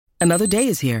Another day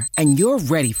is here, and you're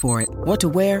ready for it. What to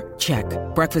wear? Check.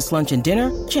 Breakfast, lunch, and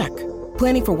dinner? Check.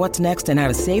 Planning for what's next and how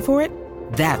to save for it?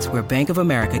 That's where Bank of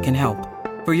America can help.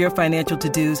 For your financial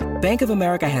to-dos, Bank of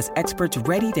America has experts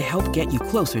ready to help get you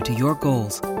closer to your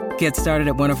goals. Get started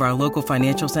at one of our local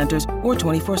financial centers or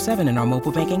 24/7 in our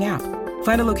mobile banking app.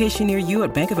 Find a location near you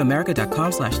at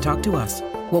bankofamerica.com/talktous.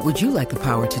 What would you like the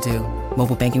power to do?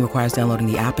 Mobile banking requires downloading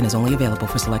the app and is only available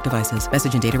for select devices.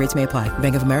 Message and data rates may apply.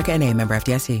 Bank of America N.A., member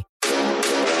FDIC.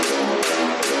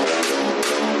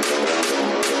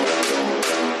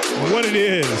 What it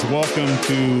is, welcome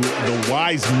to the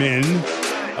Wise Men.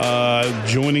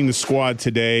 Joining the squad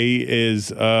today is,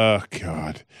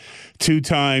 two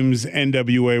times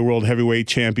NWA World Heavyweight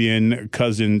Champion,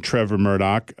 cousin Trevor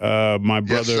Murdoch. My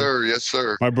brother. Yes,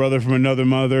 sir. My brother from another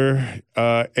mother,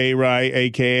 A-Rai,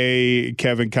 a.k.a.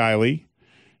 Kevin Kiley.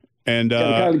 And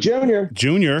Kevin Kiley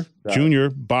Jr. Junior,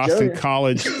 Boston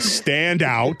College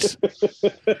standout.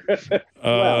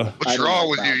 What's wrong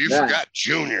with you? You forgot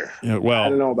Junior. Yeah, well, I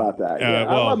don't know about that. I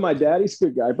love my dad. He's a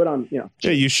good guy, but yeah,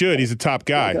 you should. He's a top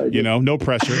guy. No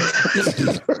pressure.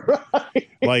 Right.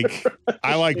 Like,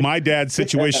 I like my dad's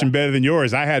situation better than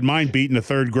yours. I had mine beat in the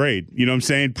third grade. You know what I'm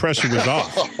saying? Pressure was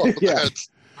off. Yeah.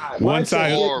 Once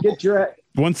I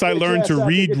learned to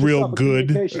read real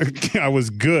good, I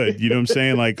was good. You know what I'm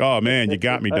saying? Like, oh, man, you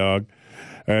got me, dog.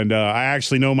 And I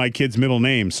actually know my kid's middle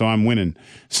name, so I'm winning.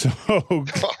 So, oh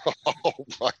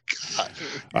my God,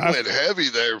 you went heavy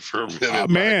there for a minute.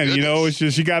 Man, it's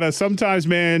just sometimes,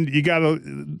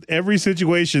 man, every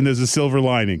situation there's a silver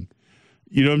lining.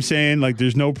 You know what I'm saying? Like,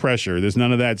 there's no pressure. There's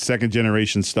none of that second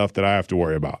generation stuff that I have to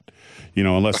worry about.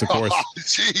 Unless of course,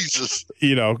 Jesus.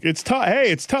 It's tough.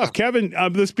 Hey, it's tough, Kevin.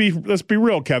 Let's be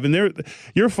real, Kevin.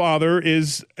 Your father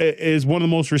is one of the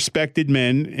most respected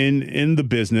men in the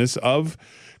business of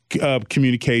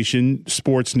communication,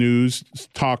 sports news,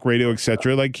 talk radio,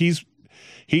 etc. Like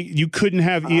you couldn't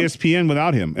have ESPN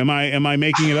without him. Am I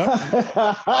making it up?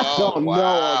 I don't know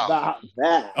about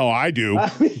that. Oh, I do. I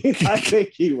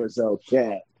think he was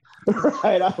okay.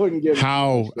 Right, I wouldn't give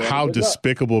how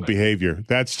despicable behavior.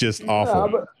 That's just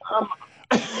awful.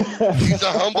 He's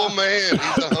a humble man.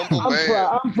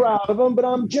 I'm proud of him, but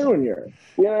I'm Junior.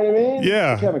 You know what I mean?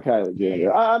 Yeah. Kevin Kiley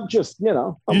Jr. I'm just,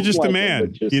 you're just a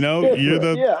man. You're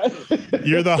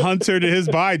the Hunter to his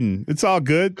Biden. It's all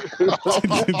good.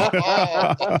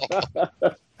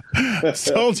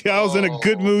 Told you I was in a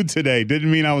good mood today. Didn't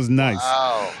mean I was nice.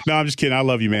 Wow. No, I'm just kidding. I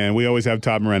love you, man. We always have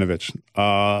Todd Marinovich.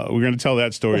 We're going to tell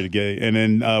that story today, and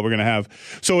then we're going to have.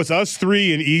 So it's us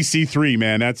three and EC3,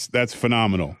 man. That's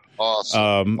phenomenal.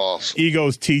 Awesome.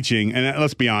 Ego's teaching, and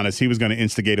let's be honest, he was going to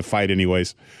instigate a fight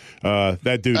anyways.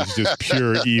 That dude is just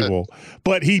pure evil.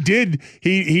 But he did.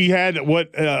 He had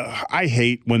what I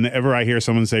hate whenever I hear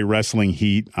someone say wrestling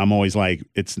heat. I'm always like,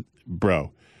 it's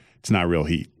not real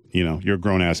heat. You're a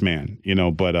grown-ass man,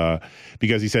 but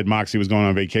because he said Moxie was going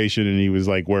on vacation and he was,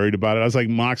 like, worried about it. I was like,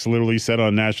 Mox literally said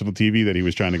on national TV that he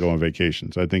was trying to go on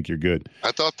vacation, so I think you're good.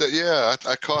 I thought that,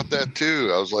 I caught that,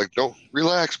 too. I was like, don't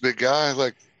relax, big guy.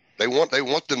 Like, they want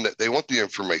the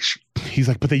information. He's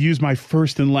like, but they use my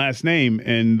first and last name.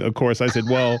 And, of course, I said,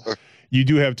 well, you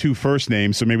do have two first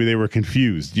names, so maybe they were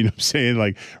confused. You know what I'm saying?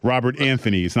 Like, Robert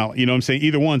Anthony. It's not, you know what I'm saying?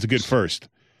 Either one's a good first.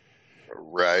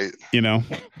 Right.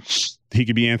 He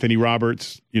could be Anthony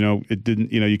Roberts. It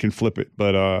didn't, you can flip it.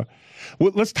 But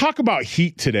let's talk about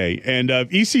heat today. And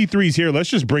EC3's here. Let's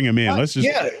just bring him in. Let's just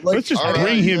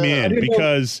bring him in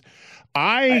because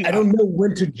I don't know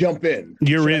when to jump in.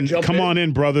 You're in. Come on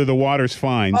in, brother. The water's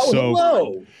fine. Oh,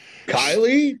 hello.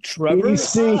 Kylie, Trevor,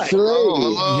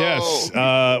 EC3. Yes.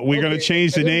 We're going to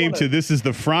change the name to This is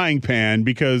the Frying Pan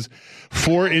because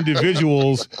 4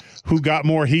 individuals who got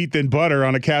more heat than butter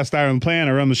on a cast iron pan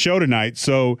are on the show tonight.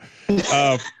 So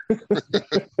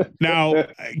now,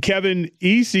 Kevin,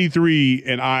 EC3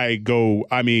 and I go,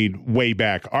 way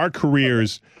back. Our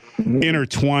careers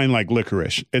intertwine like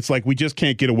licorice. It's like we just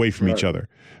can't get away from each other,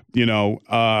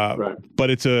 right. But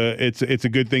it's a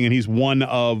good thing. And he's one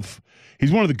of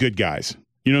the good guys.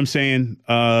 You know what I'm saying?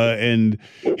 And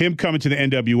him coming to the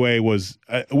NWA was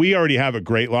we already have a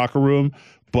great locker room,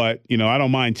 but, I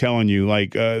don't mind telling you,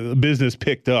 like, business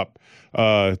picked up,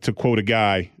 to quote a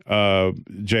guy,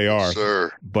 JR.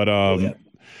 Sir. But,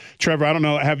 Trevor, I don't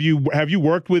know. Have you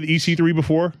worked with EC3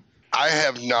 before? I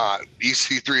have not.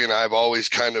 EC3 and I have always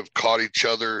kind of caught each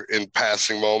other in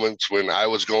passing moments. When I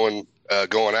was going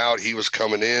out, he was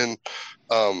coming in.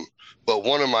 But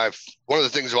one of the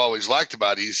things I've always liked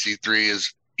about EC3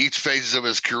 is each phase of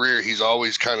his career, he's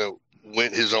always kind of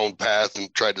went his own path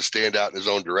and tried to stand out in his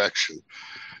own direction.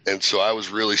 And so I was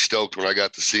really stoked when I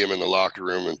got to see him in the locker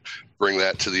room and bring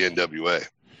that to the NWA.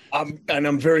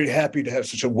 I'm very happy to have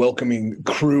such a welcoming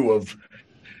crew of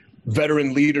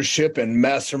veteran leadership and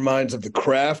masterminds of the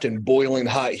craft and boiling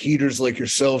hot heaters like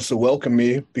yourselves to welcome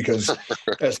me because,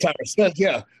 as Tyler said,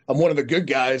 yeah, I'm one of the good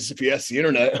guys if you ask the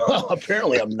internet.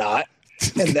 Apparently I'm not,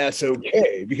 and that's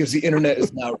okay because the internet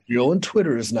is not real and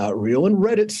Twitter is not real and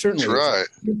Reddit certainly That's right.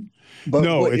 isn't. But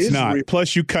No, what it's is not. real-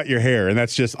 Plus, you cut your hair, and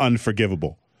that's just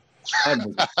unforgivable.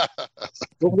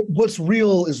 What's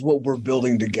real is what we're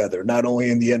building together, not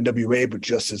only in the NWA, but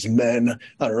just as men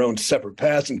on our own separate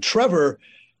paths. And Trevor,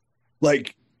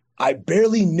 like, I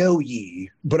barely know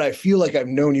ye, but I feel like I've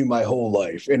known you my whole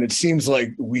life. And it seems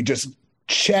like we just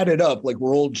chatted up like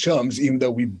we're old chums, even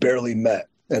though we barely met.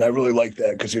 And I really like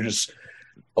that because you're just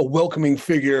a welcoming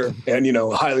figure and,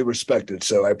 highly respected.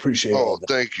 So I appreciate all that.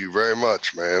 Thank you very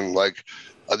much, man. Like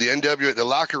the NWA, the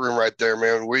locker room right there,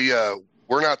 man,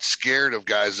 we're not scared of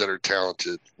guys that are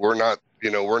talented. We're not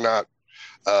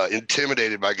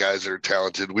intimidated by guys that are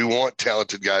talented. We want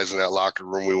talented guys in that locker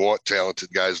room. We want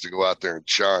talented guys to go out there and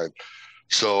shine.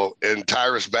 So, and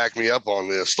Tyrus backed me up on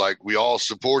this. Like, we all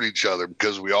support each other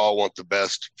because we all want the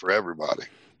best for everybody.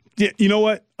 Yeah, you know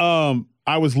what?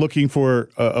 I was looking for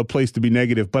a place to be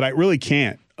negative, but I really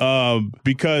can't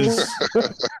because,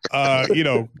 I'd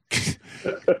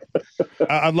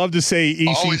love to say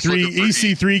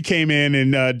EC3 came in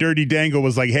and Dirty Dango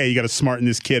was like, hey, you got to smarten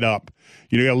this kid up.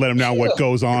 You got to let him know what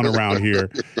goes on around here.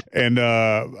 And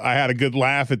I had a good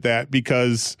laugh at that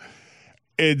because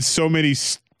in so many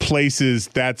places,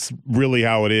 that's really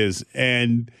how it is.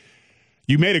 And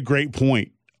you made a great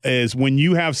point is when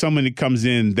you have someone that comes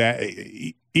in that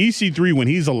EC3, when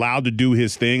he's allowed to do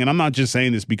his thing, and I'm not just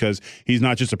saying this because he's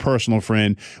not just a personal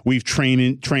friend. We've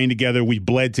trained together. We've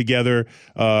bled together.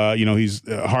 He's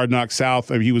Hard Knock South.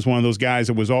 I mean, he was one of those guys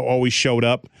that was always showed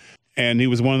up. And he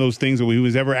was one of those things that when he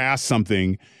was ever asked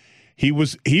something, he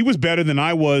was better than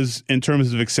I was in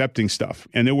terms of accepting stuff.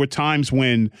 And there were times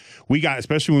when we got,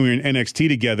 especially when we were in NXT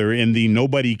together in the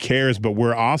nobody cares but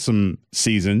we're awesome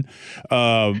season.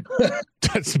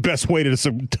 That's the best way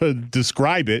to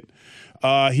describe it.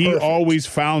 He Perfect. Always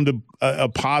found a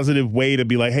positive way to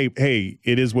be like, hey,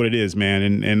 it is what it is,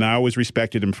 man. And I always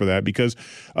respected him for that because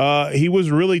he was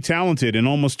really talented and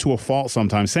almost to a fault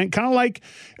sometimes. Kind of like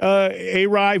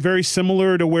A-Rye, very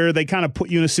similar to where they kind of put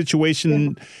you in a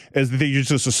situation as that you're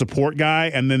just a support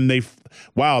guy. And then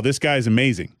this guy is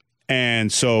amazing.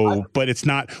 And so, but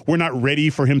we're not ready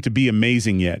for him to be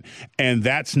amazing yet. And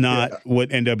that's not what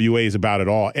NWA is about at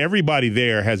all. Everybody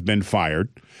there has been fired.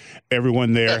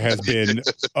 Everyone there has been,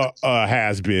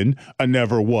 a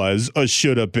never was, a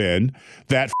should have been,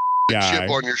 that guy. Chip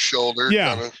on your shoulder.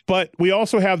 Yeah, kinda. But we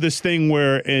also have this thing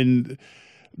where in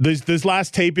this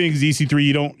last tapings,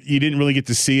 EC3, you didn't really get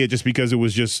to see it just because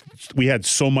we had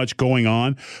so much going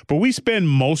on. But we spend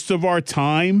most of our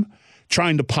time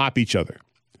trying to pop each other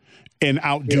and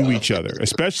outdo each other,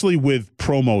 especially with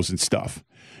promos and stuff.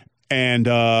 And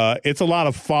it's a lot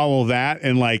of follow that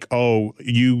and like a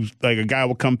guy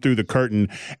will come through the curtain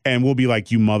and we'll be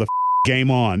like, you mother game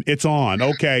on. It's on.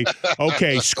 Okay,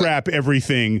 scrap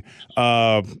everything.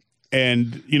 And,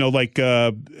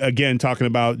 again, talking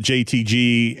about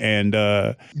JTG and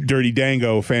Dirty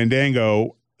Dango,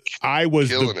 Fandango, I was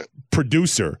the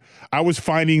producer. I was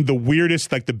finding the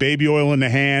weirdest, like the baby oil in the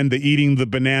hand, the eating the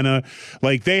banana.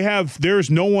 Like there's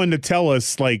no one to tell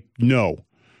us like, no.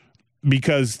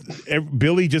 Because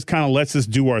Billy just kind of lets us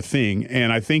do our thing.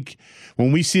 And I think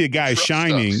when we see a guy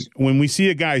shining,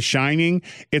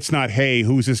 it's not, hey,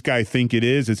 who's this guy think it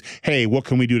is? It's, hey, what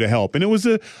can we do to help? And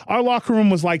our locker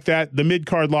room was like that. The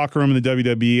mid-card locker room in the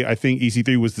WWE, I think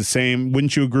EC3 was the same.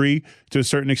 Wouldn't you agree to a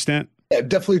certain extent? Yeah,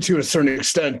 definitely to a certain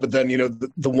extent. But then,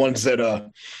 the ones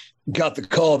that got the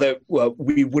call that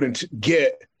we wouldn't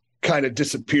get kind of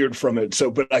disappeared from it.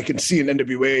 So, but I can see in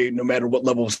NWA, no matter what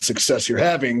level of success you're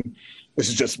having, this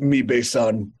is just me based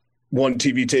on one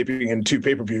TV taping and 2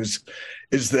 pay-per-views,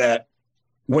 is that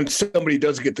when somebody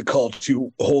does get the call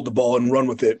to hold the ball and run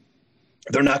with it,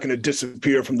 they're not going to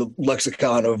disappear from the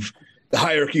lexicon of the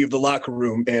hierarchy of the locker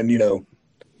room and,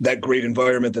 that great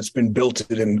environment that's been built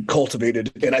and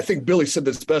cultivated. And I think Billy said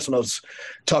this best when I was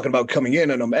talking about coming in,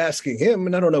 and I'm asking him,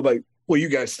 and I don't know about what you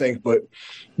guys think, but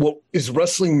what is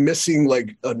wrestling missing,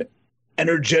 like an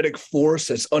energetic force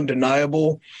that's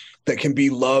undeniable that can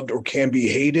be loved or can be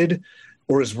hated,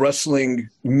 or is wrestling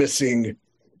missing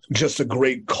just a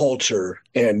great culture?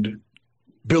 And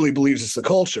Billy believes it's the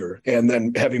culture, and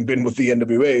then having been with the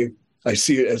NWA, I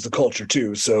see it as the culture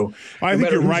too. So I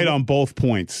think you're right on both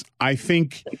points. I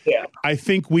think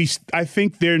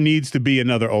there needs to be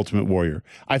another Ultimate Warrior.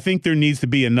 I think there needs to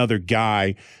be another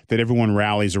guy that everyone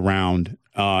rallies around.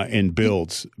 in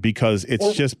builds because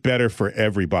it's just better for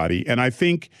everybody. And I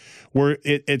think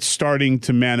it's starting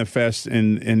to manifest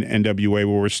in NWA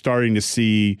where we're starting to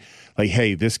see like,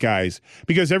 hey, this guy's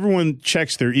because everyone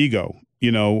checks their ego.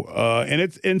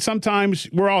 And sometimes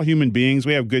we're all human beings.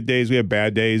 We have good days, we have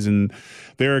bad days, and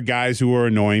there are guys who are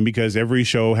annoying because every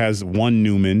show has one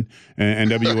Newman.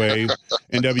 And NWA,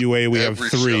 we have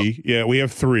three. Show. Yeah, we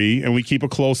have three, and we keep a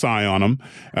close eye on them.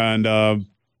 And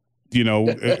we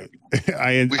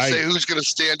say who's going to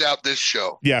stand out this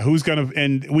show. Yeah,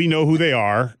 and we know who they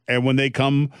are. And when they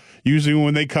come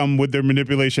with their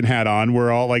manipulation hat on,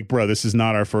 we're all like, bro, this is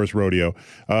not our first rodeo.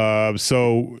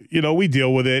 So, we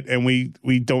deal with it and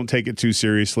we don't take it too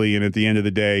seriously. And at the end of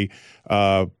the day,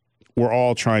 we're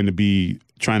all trying to be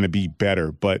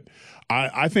better. But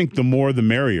I think the more the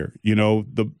merrier,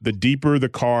 the deeper the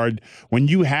card, when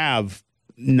you have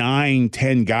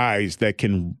 9-10 guys that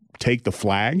can take the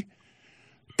flag,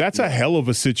 that's a hell of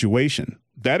a situation.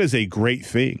 That is a great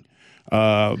thing.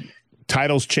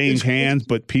 Titles change hands,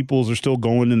 but peoples are still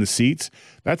going in the seats.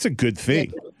 That's a good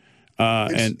thing.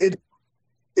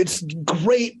 It's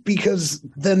great because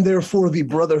then, therefore, the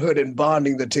brotherhood and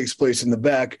bonding that takes place in the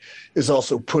back is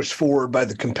also pushed forward by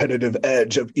the competitive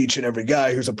edge of each and every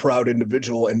guy who's a proud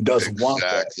individual and does want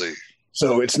that.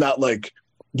 So it's not like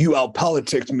you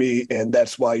out-politicked me and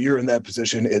that's why you're in that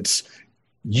position. It's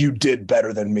you did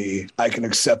better than me. I can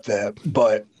accept that,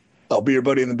 but I'll be your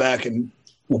buddy in the back and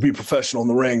we'll be professional in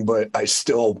the ring, but it's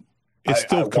still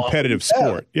a competitive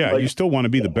sport. Yeah. You still want to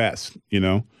be the best,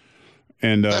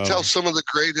 and that's how some of the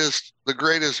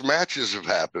greatest matches have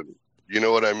happened. You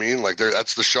know what I mean? Like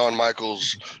that's the Shawn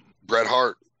Michaels, Bret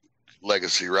Hart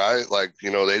legacy, right? Like,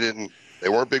 they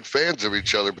weren't big fans of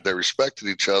each other, but they respected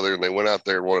each other and they went out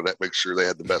there and wanted to make sure they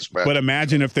had the best match. But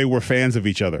imagine if they were fans of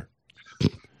each other.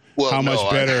 Well, how much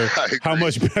better? How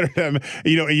much better?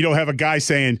 You don't have a guy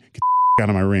saying, "Get the out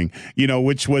of my ring,"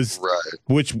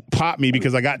 which popped me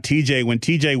because I got TJ when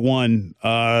TJ won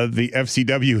the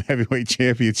FCW Heavyweight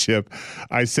Championship.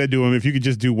 I said to him, "If you could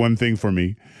just do one thing for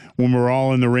me, when we're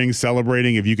all in the ring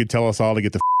celebrating, if you could tell us all to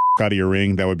get the out of your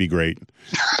ring, that would be great."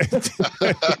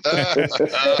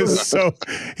 So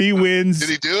he wins. Did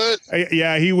he do it?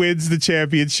 Yeah, he wins the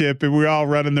championship, and we're all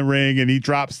running the ring, and he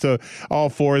drops to all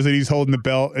fours, and he's holding the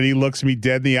belt, and he looks me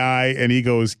dead in the eye, and he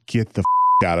goes, "Get the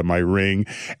out of my ring,"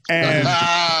 and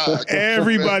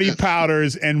everybody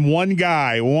powders, and one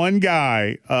guy,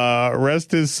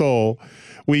 rest his soul.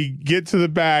 We get to the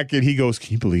back, and he goes,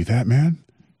 "Can you believe that, man?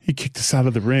 He kicked us out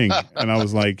of the ring," and I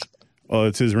was like, "Oh,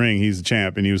 it's his ring. He's the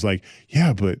champ." And he was like,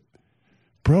 "Yeah, but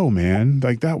bro, man,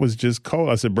 like that was just cold."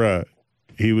 I said, "Bruh,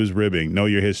 he was ribbing. Know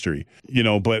your history."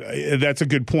 But that's a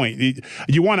good point.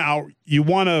 You want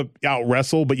to out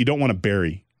wrestle, but you don't want to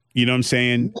bury. You know what I'm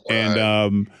saying? Right.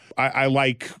 And I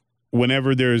like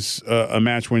whenever there's a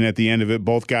match when at the end of it,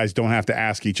 both guys don't have to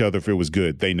ask each other if it was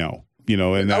good. They know.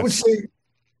 And I would say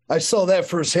I saw that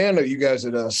firsthand at you guys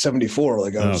at 74.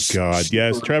 Like, oh God,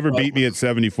 yes, Trevor beat me at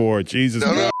 74. Jesus.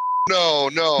 No.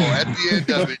 At the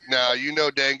end of it, now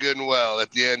dang good and well.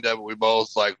 At the end of it,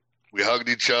 we hugged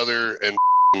each other and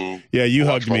yeah, you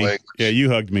hugged me. Language. Yeah, you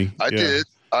hugged me. I did.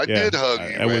 I did hug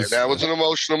you, man. That was an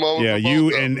emotional moment. Yeah,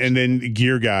 you and then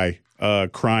Gear Guy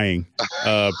crying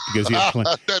because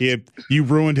you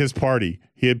ruined his party.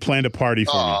 He had planned a party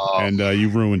for me, and you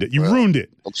ruined it. You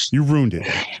ruined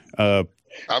it.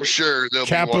 I'm sure they'll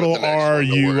capital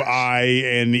RUINE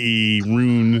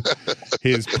ruin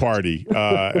his party,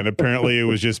 and apparently it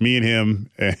was just me and him,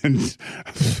 and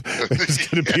it's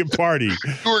going to be a party.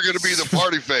 We're going to be the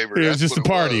party favorite. It was just a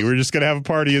party. We're just going to have a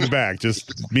party in the back,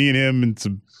 just me and him and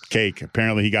some cake.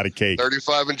 Apparently he got a cake.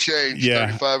 35 and change. Yeah,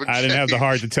 35 and I didn't have the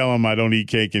heart to tell him I don't eat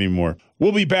cake anymore.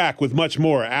 We'll be back with much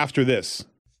more after this.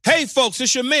 Hey, folks,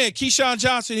 it's your man, Keyshawn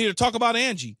Johnson, here to talk about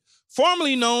Angie,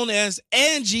 formerly known as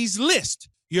Angie's List,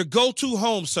 your go-to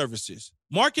home services.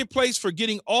 Marketplace for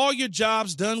getting all your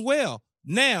jobs done well.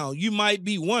 Now, you might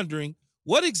be wondering,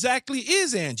 what exactly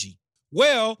is Angie?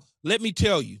 Well, let me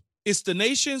tell you, it's the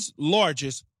nation's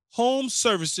largest home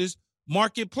services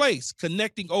marketplace,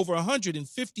 connecting over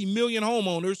 150 million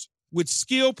homeowners with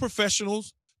skilled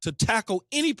professionals to tackle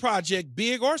any project,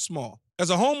 big or small. As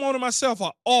a homeowner myself,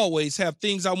 I always have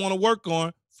things I want to work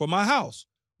on for my house,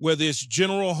 whether it's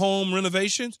general home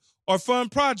renovations or fun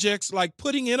projects like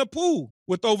putting in a pool.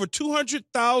 With over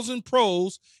 200,000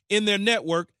 pros in their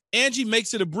network, Angie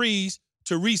makes it a breeze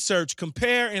to research,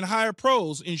 compare, and hire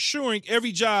pros, ensuring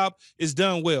every job is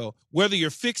done well. Whether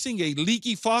you're fixing a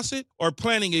leaky faucet or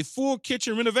planning a full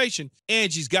kitchen renovation,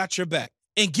 Angie's got your back.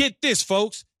 And get this,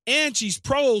 folks, Angie's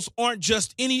pros aren't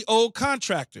just any old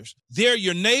contractors. They're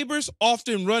your neighbors,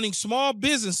 often running small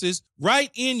businesses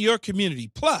right in your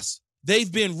community. Plus,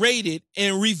 they've been rated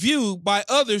and reviewed by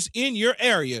others in your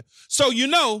area, so you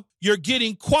know you're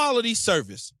getting quality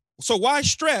service. So why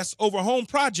stress over home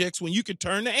projects when you can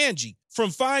turn to Angie?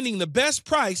 From finding the best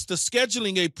price to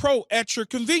scheduling a pro at your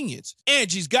convenience,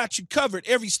 Angie's got you covered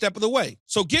every step of the way.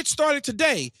 So get started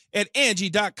today at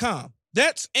Angie.com.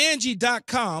 That's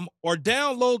Angie.com, or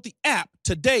download the app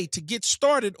today to get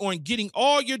started on getting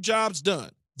all your jobs done.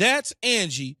 That's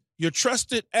Angie, your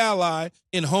trusted ally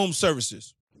in home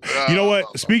services. You know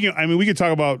what? Speaking, I mean, we could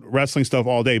talk about wrestling stuff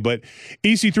all day, but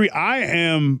EC3, I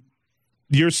am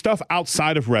your stuff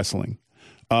outside of wrestling.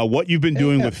 What you've been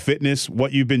doing with fitness,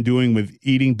 what you've been doing with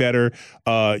eating better.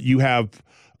 You have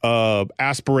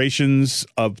aspirations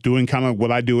of doing kind of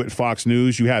what I do at Fox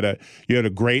News. You had a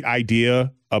great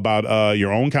idea about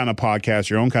your own kind of podcast,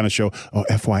 your own kind of show. Oh,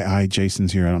 FYI,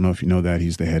 Jason's here. I don't know if you know that.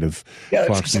 He's the head of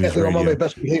Fox News Radio. I'm on my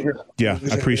best behavior. Yeah,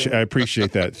 I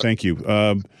appreciate that. Thank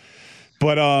you.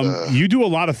 But you do a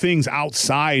lot of things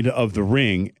outside of the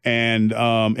ring, and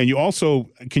you also,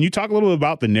 can you talk a little bit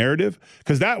about the narrative?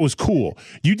 Because that was cool.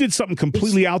 You did something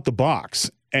completely out the box,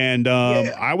 and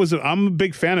I'm a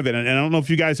big fan of it. And I don't know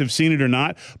if you guys have seen it or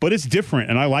not, but it's different,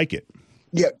 and I like it.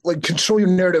 Yeah, like control your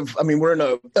narrative. I mean, we're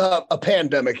in a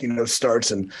pandemic, starts,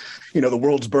 and the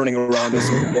world's burning around us.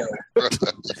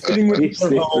 Sitting with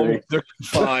their home, they're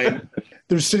confined.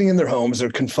 They're sitting in their homes.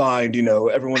 They're confined.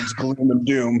 Everyone's gloom and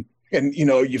doom. And,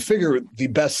 you figure the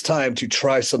best time to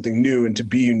try something new and to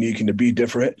be unique and to be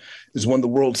different is when the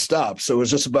world stops. So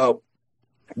it's just about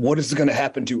what is going to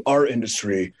happen to our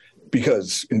industry?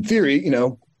 Because in theory,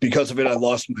 because of it, I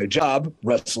lost my job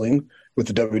wrestling with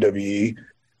the WWE.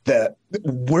 That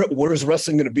where is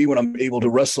wrestling going to be when I'm able to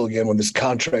wrestle again, when this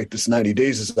contract, this 90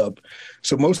 days is up?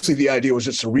 So mostly the idea was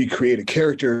just to recreate a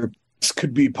character. This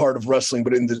could be part of wrestling,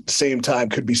 but in the same time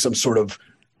could be some sort of,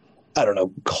 I don't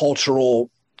know, cultural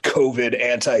COVID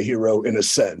anti-hero in a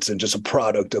sense, and just a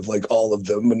product of like all of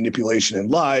the manipulation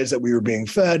and lies that we were being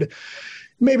fed.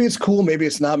 Maybe it's cool, maybe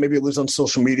it's not, maybe it lives on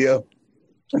social media.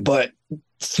 But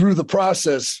through the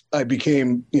process, I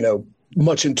became,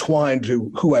 much entwined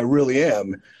to who I really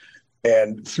am.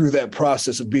 And through that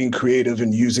process of being creative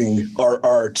and using our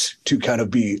art to kind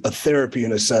of be a therapy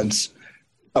in a sense,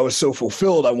 I was so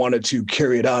fulfilled. I wanted to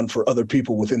carry it on for other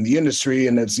people within the industry.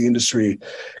 And as the industry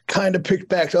kind of picked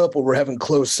back up, where we're having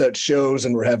closed set shows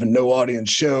and we're having no audience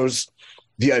shows,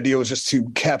 the idea was just to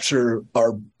capture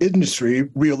our industry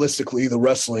realistically, the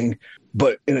wrestling,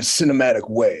 but in a cinematic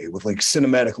way with like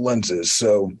cinematic lenses.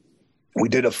 So we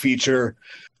did a feature.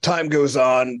 Time goes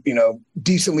on,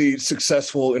 decently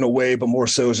successful in a way, but more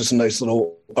so is just a nice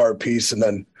little art piece. And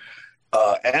then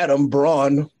Adam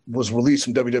Braun was released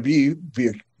from WWE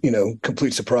via,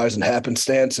 complete surprise and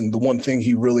happenstance. And the one thing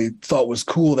he really thought was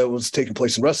cool that was taking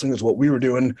place in wrestling is what we were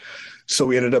doing. So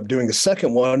we ended up doing a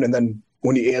second one. And then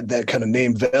when you add that kind of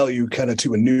name value kind of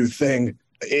to a new thing,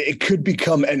 it could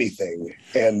become anything.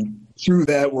 And through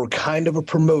that, we're kind of a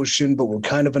promotion, but we're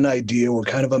kind of an idea. We're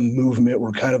kind of a movement.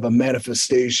 We're kind of a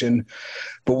manifestation.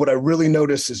 But what I really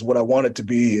noticed is what I want it to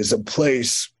be is a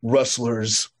place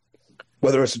wrestlers,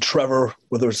 whether it's a Trevor,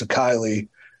 whether it's a Kylie,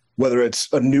 whether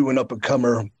it's a new and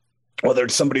up-and-comer, whether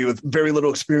it's somebody with very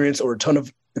little experience or a ton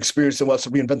of experience that wants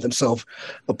to reinvent themselves,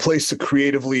 a place to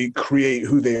creatively create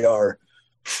who they are,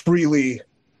 freely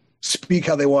speak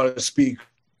how they want to speak,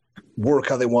 work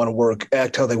how they want to work,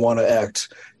 act how they want to act,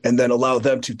 and then allow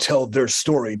them to tell their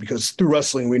story. Because through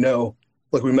wrestling, we know,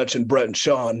 like we mentioned, Brett and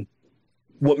Sean,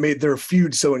 what made their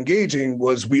feud so engaging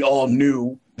was we all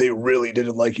knew they really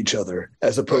didn't like each other,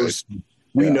 as opposed to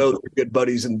we know they're good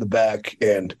buddies in the back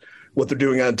and what they're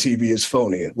doing on TV is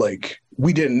phony. Like,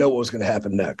 we didn't know what was going to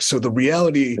happen next. So the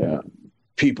reality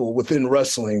people within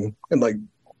wrestling, and like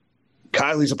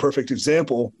Kylie's a perfect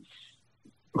example,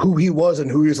 who he was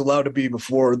and who he was allowed to be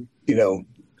before,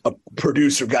 a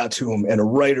producer got to him and a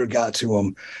writer got to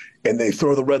him and they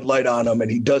throw the red light on him and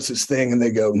he does his thing and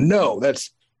they go, no,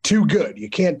 that's too good. You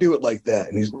can't do it like that.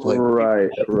 And he's like, right.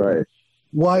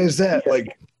 Why is that?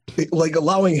 Like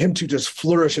allowing him to just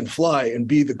flourish and fly and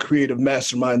be the creative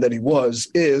mastermind that he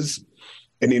is,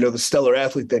 and, the stellar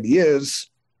athlete that he is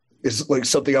like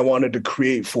something I wanted to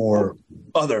create for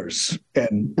others.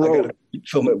 And I got to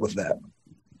film it with that.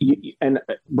 And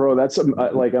bro, that's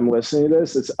like, I'm listening to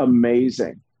this. It's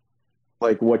amazing.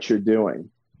 Like what you're doing.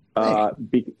 Like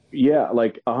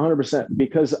 100%,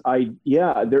 because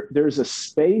there's a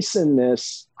space in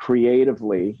this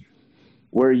creatively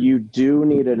where you do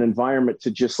need an environment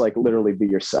to just like literally be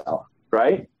yourself,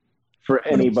 right? For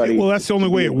anybody. Well, that's the only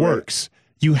way it works.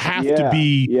 You have to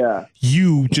be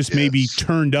you, just maybe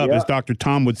turned up, as Dr.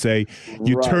 Tom would say.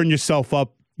 You turn yourself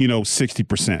up,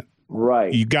 60%.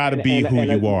 Right. You got to be who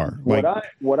you are.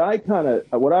 What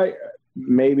I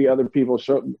maybe other people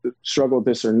struggle with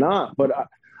this or not, but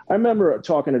I remember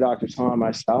talking to Dr. Tom.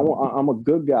 I said, I'm a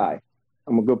good guy.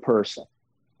 I'm a good person.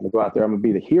 I'm going to go out there. I'm going to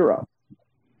be the hero.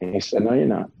 And he said, no, you're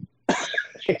not.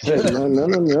 He said, no,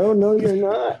 you're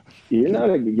not.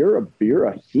 You're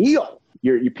a heel.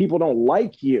 Your people don't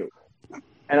like you.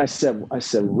 And I said,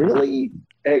 really?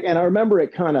 And I remember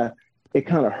it kind of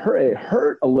hurt. It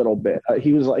hurt a little bit.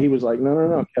 He was like,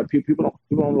 no. People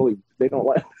don't really. They don't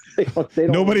like. They don't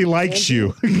Nobody likes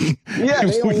you. Yeah,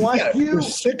 they don't like you. You're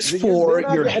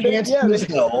 6'4". You're handsome as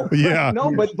hell. Yeah.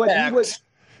 No, but he was.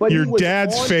 But your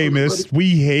dad's famous.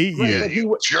 We hate you. But he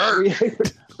was jerk.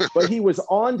 But he was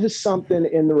on to something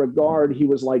in the regard. He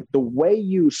was like, the way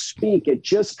you speak, it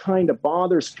just kind of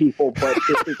bothers people, but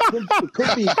it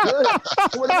could be good.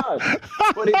 Sort of,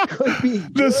 but it could be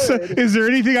good. Is there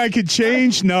anything I could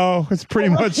change? No, it's pretty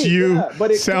much you. Yeah,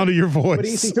 but sound of your voice. But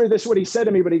this is what he said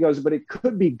to me. But he goes, but it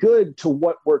could be good to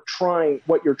what you're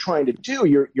trying to do.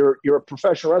 You're a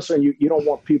professional wrestler, and you don't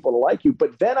want people to like you.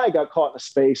 But then I got caught in a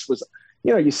space was,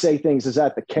 you say things, is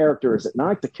that the character? Is it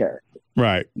not the character?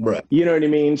 Right. You know what I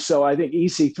mean? So I think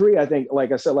EC3,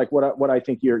 like I said, like what I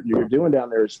think you're doing down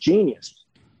there is genius.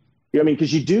 You know what I mean?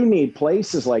 Because you do need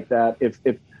places like that if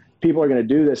people are going to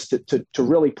do this to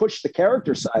really push the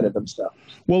character side of themselves.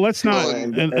 Well, let's not.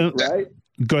 Right?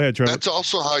 Go ahead, Trevor. That's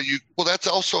also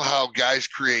how guys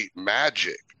create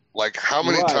magic. Like how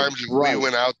many times we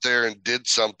went out there and did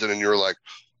something and you're like,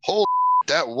 holy,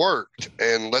 that worked.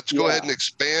 And let's go ahead and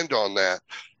expand on that.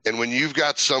 And when you've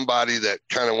got somebody that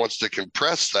kind of wants to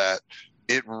compress that,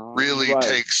 it really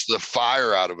takes the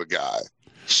fire out of a guy.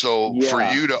 So for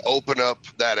you to open up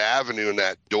that avenue and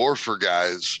that door for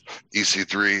guys,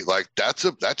 EC3, like that's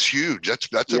huge.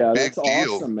 That's a big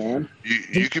deal. Awesome, man.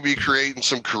 You could be creating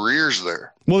some careers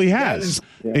there. Well, he has,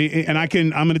 and I'm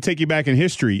going to take you back in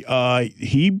history.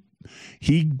 He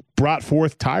brought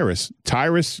forth Tyrus.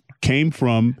 Tyrus came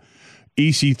from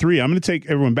EC3. I'm going to take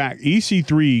everyone back.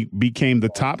 EC3 became the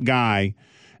top guy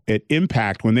at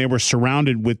Impact when they were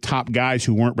surrounded with top guys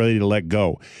who weren't ready to let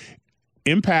go.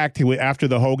 Impact, after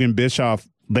the Hogan Bischoff,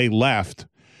 they left.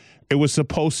 It was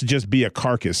supposed to just be a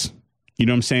carcass. You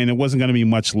know what I'm saying? There wasn't going to be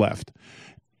much left.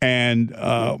 And,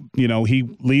 he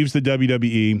leaves the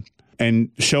WWE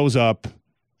and shows up,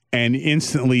 and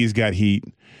instantly he's got heat.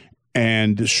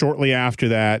 And shortly after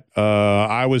that,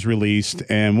 I was released,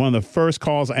 and one of the first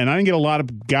calls, and I didn't get a lot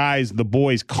of guys, the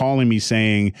boys, calling me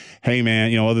saying, hey,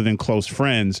 man, other than close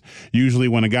friends, usually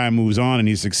when a guy moves on and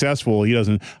he's successful,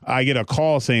 I get a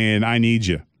call saying, I need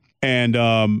you. And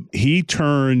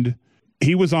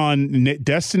he was on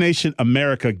Destination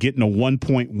America getting a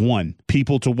 1.1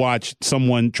 people to watch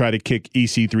someone try to kick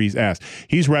EC3's ass.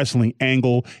 He's wrestling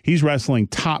Angle. He's wrestling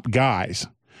top guys.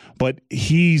 But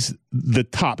he's the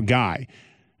top guy,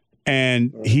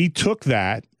 and he took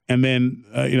that, and then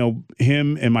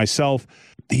him and myself,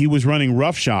 he was running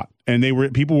Roughshot,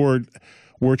 and people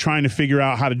were trying to figure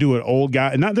out how to do it. Old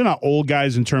guy, and they're not old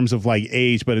guys in terms of like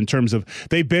age, but in terms of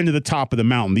they've been to the top of the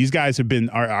mountain. These guys have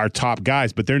been our top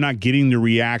guys, but they're not getting the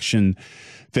reaction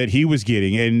that he was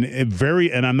getting,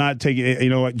 and I'm not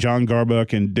taking, like John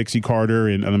Garbuck and Dixie Carter,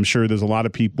 and I'm sure there's a lot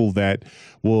of people that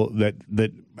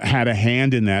had a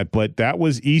hand in that, but that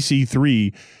was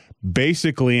EC3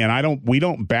 basically, and we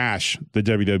don't bash the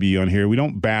WWE on here. We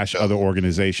don't bash other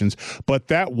organizations, but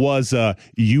that was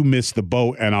you missed the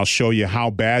boat, and I'll show you how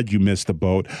bad you missed the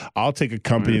boat. I'll take a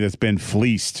company that's been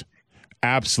fleeced,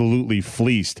 absolutely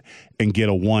fleeced, and get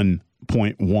a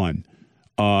 1.1.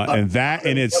 And that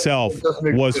in itself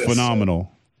was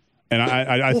phenomenal. And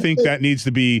I think that needs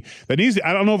to be, I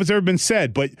don't know if it's ever been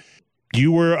said, but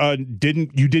you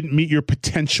didn't meet your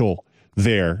potential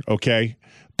there. Okay.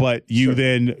 But you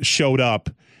then showed up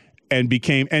and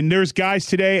became, and there's guys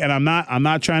today, and I'm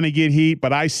not trying to get heat,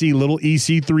 but I see little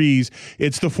EC3s.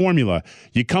 It's the formula.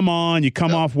 You come on, you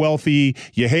come off wealthy,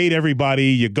 you hate everybody,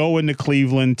 you go into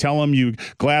Cleveland, tell them you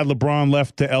glad LeBron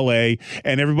left to LA,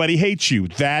 and everybody hates you.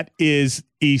 That is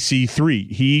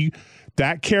EC3.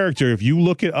 That character, if you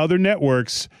look at other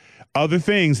networks, other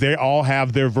things, they all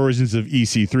have their versions of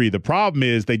EC3. The problem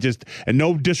is and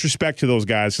no disrespect to those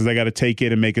guys, because they got to take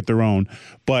it and make it their own,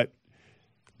 but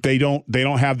they don't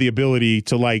have the ability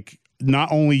to, like, not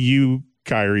only you,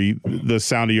 Kyrie, the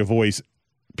sound of your voice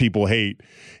people hate.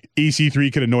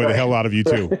 EC3 could annoy the hell out of you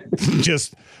too.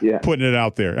 Just putting it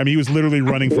out there. I mean, he was literally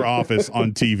running for office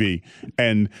on TV,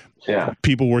 and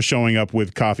people were showing up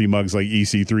with coffee mugs like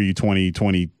EC3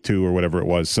 2022 or whatever it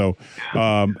was. So,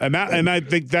 and I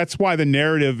think that's why the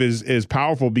narrative is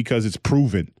powerful, because it's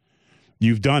proven.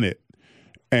 You've done it.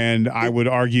 And I would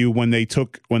argue when they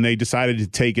decided to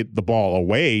take the ball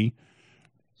away,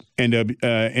 and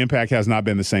Impact has not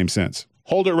been the same since.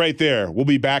 Hold it right there. We'll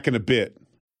be back in a bit.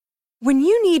 When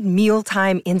you need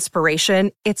mealtime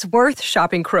inspiration, it's worth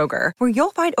shopping Kroger, where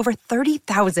you'll find over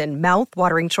 30,000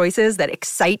 mouth-watering choices that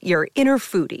excite your inner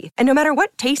foodie. And no matter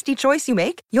what tasty choice you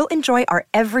make, you'll enjoy our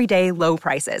everyday low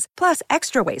prices, plus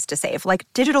extra ways to save, like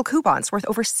digital coupons worth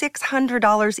over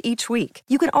 $600 each week.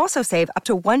 You can also save up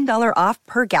to $1 off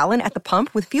per gallon at the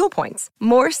pump with fuel points.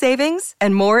 More savings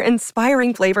and more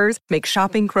inspiring flavors make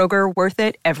shopping Kroger worth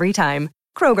it every time.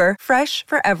 Kroger, fresh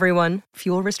for everyone.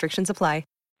 Fuel restrictions apply.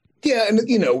 Yeah, and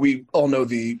we all know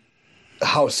the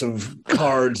house of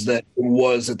cards that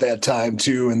was at that time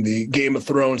too, and the Game of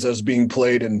Thrones that was being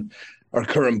played, and our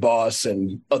current boss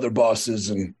and other bosses,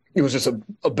 and it was just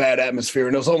a bad atmosphere.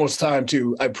 And it was almost time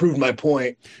I proved my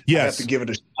point. Yes. I have to give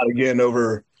it a shot again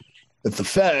over at the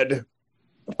Fed.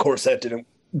 Of course, that didn't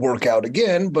work out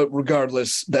again, but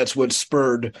regardless, that's what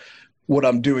spurred what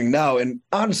I'm doing now. And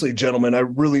honestly, gentlemen, I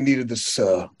really needed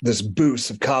this boost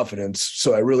of confidence.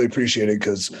 So I really appreciate it,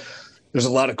 because there's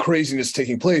a lot of craziness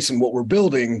taking place in what we're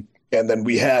building. And then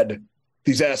we had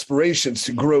these aspirations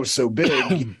to grow so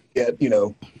big. Yet,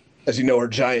 as you know, our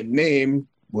giant name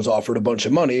was offered a bunch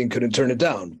of money and couldn't turn it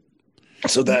down.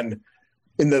 So then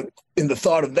in the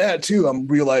thought of that too, I'm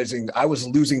realizing I was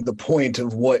losing the point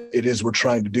of what it is we're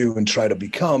trying to do and try to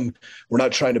become. We're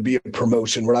not trying to be a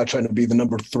promotion. We're not trying to be the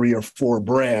number 3 or 4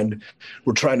 brand.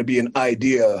 We're trying to be an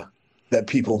idea that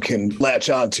people can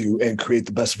latch onto and create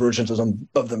the best versions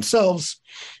of themselves,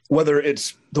 whether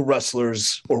it's the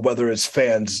wrestlers or whether it's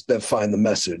fans that find the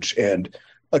message. And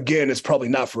again, it's probably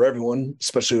not for everyone,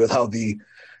 especially with how the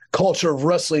culture of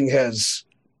wrestling has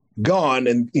gone,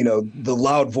 and the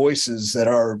loud voices that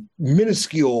are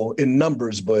minuscule in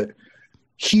numbers but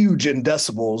huge in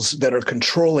decibels that are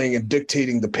controlling and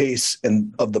dictating the pace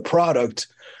of the product.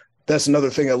 That's another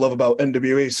thing I love about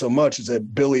NWA so much, is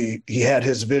that Billy, he had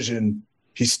his vision,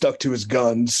 he stuck to his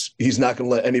guns. He's not going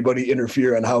to let anybody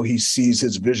interfere on how he sees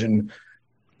his vision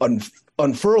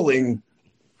unfurling.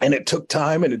 And it took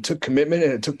time, and it took commitment,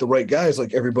 and it took the right guys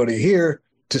like everybody here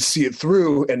to see it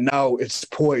through. And now it's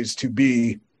poised to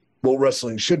be what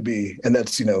wrestling should be, and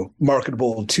that's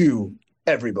marketable to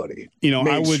everybody.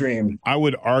 Mainstream, I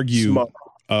would argue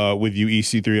with you,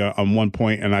 EC3, on one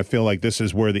point, and I feel like this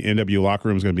is where the NW locker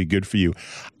room is going to be good for you.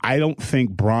 I don't think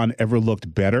Braun ever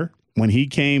looked better. When he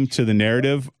came to the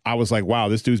narrative, I was like, wow,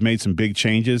 this dude's made some big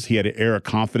changes. He had an air of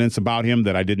confidence about him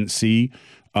that I didn't see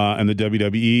in the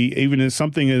WWE. Even as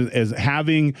something as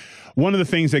having, one of the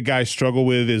things that guys struggle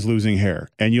with is losing hair,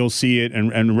 and you'll see it,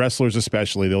 and wrestlers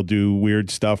especially, they'll do weird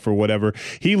stuff or whatever.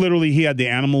 He had the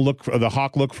animal look, or the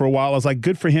hawk look, for a while. I was like,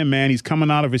 good for him, man. He's coming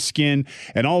out of his skin,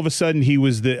 and all of a sudden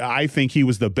I think he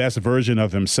was the best version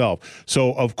of himself.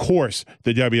 So of course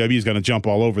the WWE is going to jump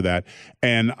all over that,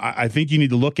 and I think you need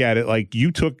to look at it like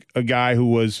you took a guy who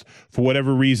was, for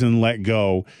whatever reason, let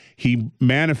go. He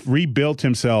rebuilt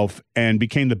himself and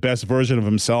became the best version of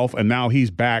himself, and now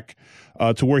he's back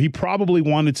to where he probably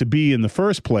wanted to be in the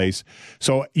first place.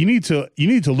 So you need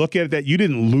to look at it that you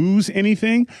didn't lose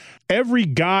anything. Every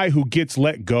guy who gets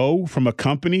let go from a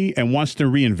company and wants to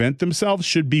reinvent themselves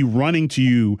should be running to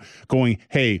you going,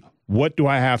 hey, what do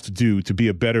I have to do to be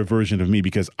a better version of me?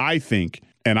 Because I think,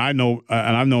 and I know,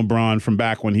 and I've known Braun from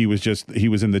back when he was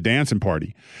in the dancing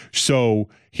party. So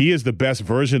he is the best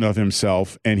version of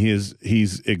himself, and he's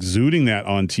exuding that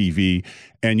on TV.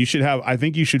 And I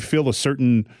think you should feel a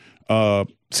certain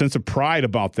sense of pride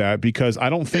about that, because I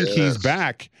don't think he's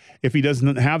back if he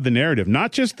doesn't have the narrative,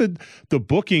 not just the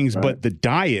bookings, right, but the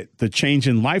diet, the change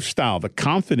in lifestyle, the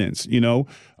confidence.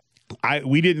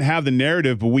 We didn't have the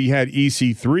narrative, but we had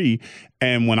EC3.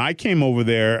 And when I came over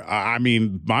there, I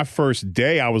mean, my first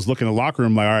day, I was looking at the locker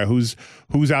room like, all right,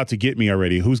 who's out to get me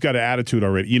already? Who's got an attitude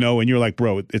already? And you're like,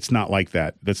 bro, it's not like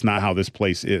that. That's not how this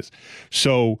place is.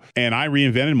 So, and I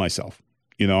reinvented myself.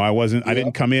 I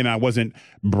didn't come in, I wasn't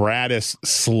Bradis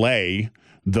Slay,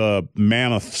 the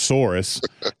Manothosaurus,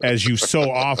 as you so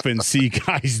often see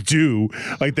guys do.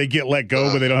 Like, they get let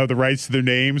go, but they don't have the rights to their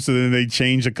name, so then they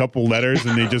change a couple letters,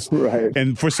 and they just right.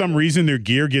 And for some reason their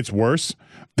gear gets worse.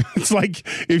 It's like,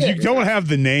 if you don't have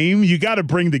the name, you got to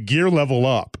bring the gear level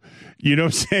up. You know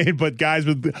what I'm saying? But guys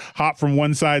would hop from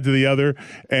one side to the other,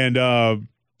 and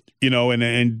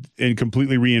and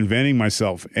completely reinventing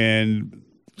myself. And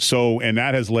And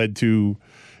that has led to,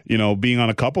 being on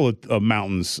a couple of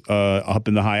mountains up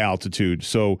in the high altitude.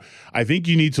 So I think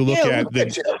you need to look at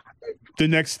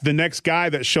the next guy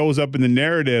that shows up in the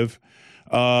narrative.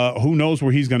 Who knows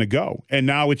where he's going to go? And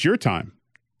now it's your time,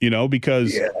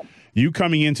 because you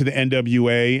coming into the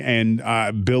NWA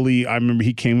and Billy, I remember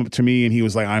he came up to me and he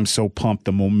was like, I'm so pumped.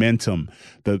 The momentum,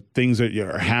 the things that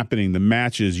are happening, the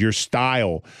matches, your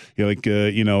style, you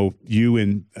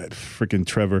and freaking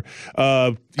Trevor,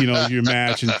 your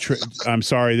match. And I'm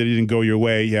sorry that it didn't go your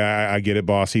way. Yeah, I get it,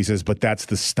 boss. He says, but that's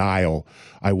the style.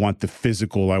 I want the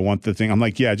physical. I want the thing. I'm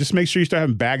like, yeah, just make sure you start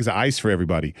having bags of ice for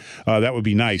everybody. That would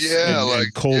be nice. Yeah,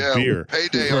 and cold beer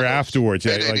for afterwards.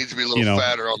 Payday needs to be a little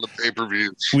fatter on the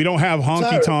pay-per-views. We don't have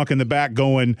honky tonk in the back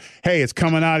going, hey, it's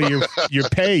coming out of your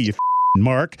pay, you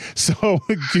Mark. So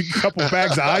a couple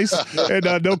bags of ice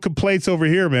and no complaints over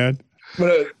here, man. I'm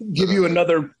going to give you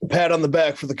another pat on the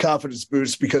back for the confidence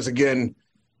boost because, again,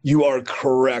 you are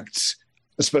correct,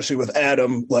 especially with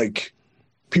Adam. Like,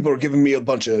 people are giving me a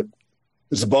bunch of,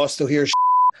 is the boss still here?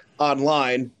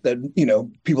 Online that,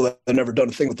 people that have never done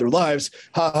a thing with their lives.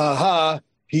 Ha, ha, ha.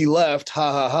 He left.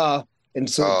 Ha, ha, ha. And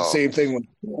so the same thing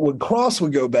when Cross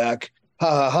would go back. Ha,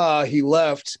 ha, ha. He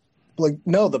left. Like,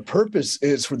 no, the purpose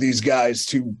is for these guys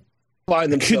to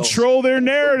find themselves. Control their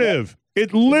narrative.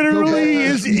 It literally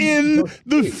is in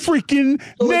the freaking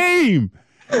name.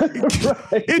 Right.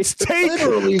 It's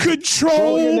take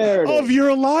control of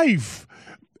your life.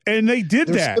 And they did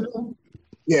that.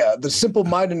 The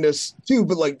simple-mindedness too,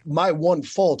 but like my one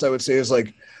fault I would say is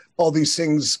like all these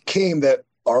things came that,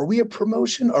 are we a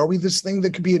promotion? Are we this thing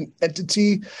that could be an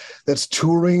entity that's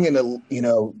touring and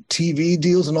TV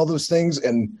deals and all those things?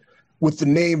 And with the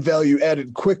name value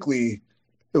added quickly,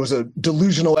 it was a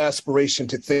delusional aspiration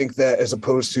to think that, as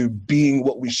opposed to being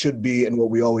what we should be and what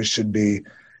we always should be.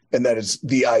 And that is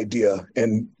the idea.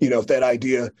 And, if that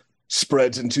idea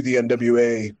spreads into the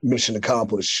NWA, mission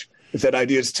accomplished. If that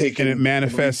idea is taken. And it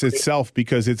manifests itself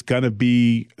because it's going to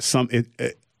be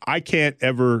I could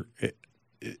never,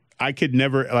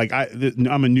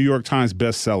 I'm a New York Times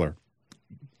bestseller.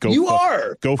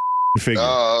 Go figure.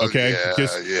 Okay.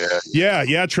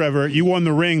 Yeah, Trevor, you won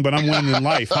the ring, but I'm winning in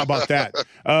life. How about that?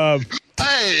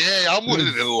 Hey, I'm winning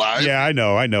in life. Yeah, I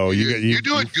know. You're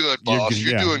doing good, boss.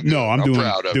 You're doing good. No, I'm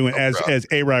doing as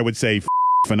A-Rod would say,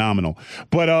 phenomenal.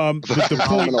 But the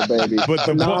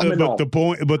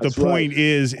point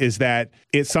is that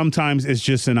it sometimes is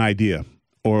just an idea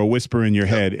or a whisper in your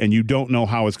head, and you don't know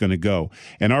how it's going to go.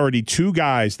 And already two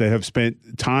guys that have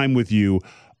spent time with you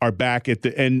are back at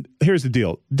the end. Here's the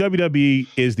deal. WWE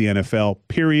is the NFL,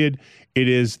 period. It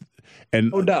is.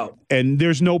 And no doubt. And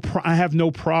there's I have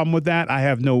no problem with that. I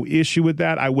have no issue with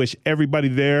that. I wish everybody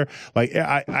there, like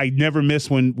I never miss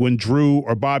when Drew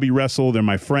or Bobby wrestle. They're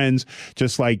my friends.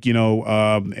 Just like,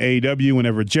 AEW,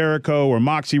 whenever Jericho or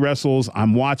Moxie wrestles,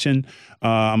 I'm watching.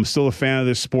 I'm still a fan of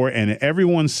this sport, and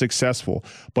everyone's successful.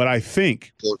 But I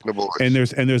think, and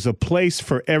there's a place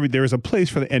for there's a place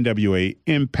for the NWA,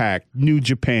 Impact, New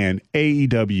Japan,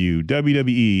 AEW,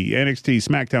 WWE, NXT,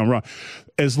 SmackDown, Raw.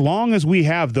 As long as we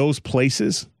have those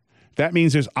places, that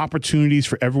means there's opportunities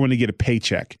for everyone to get a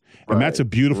paycheck. And that's a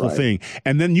beautiful thing.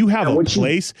 And then you have a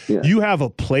place, you have a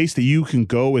place that you can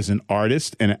go as an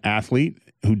artist and an athlete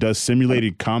who does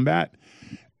simulated combat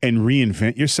and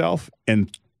reinvent yourself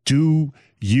and do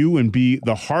you and be.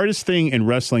 The hardest thing in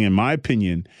wrestling, in my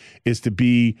opinion, is to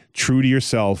be true to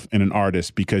yourself and an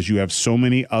artist, because you have so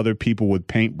many other people with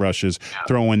paintbrushes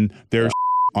throwing their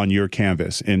on your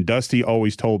canvas. And Dusty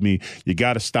always told me, you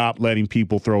got to stop letting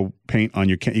people throw paint on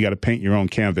you got to paint your own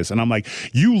canvas. And I'm like,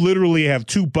 you literally have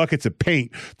 2 buckets of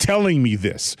paint telling me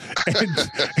this.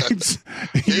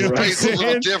 You know what I'm saying? A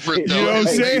little different, though. You know what I'm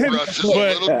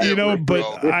saying?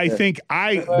 But I think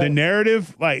the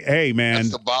narrative, like, hey man,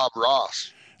 that's the Bob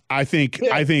Ross. I think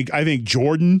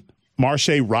Jordan,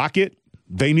 Marche, Rocket,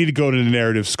 they need to go to the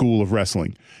narrative school of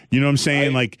wrestling. You know what I'm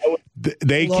saying?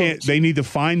 They need to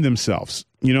find themselves.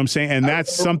 You know what I'm saying? And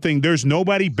that's something, there's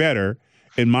nobody better,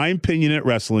 in my opinion, at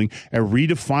wrestling, at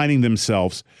redefining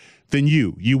themselves than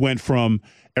you. You went from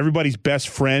everybody's best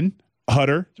friend,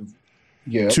 Hutter,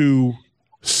 to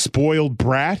spoiled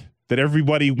brat that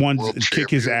everybody wanted to kick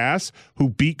his ass, who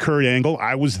beat Kurt Angle.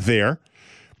 I was there.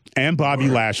 And Bobby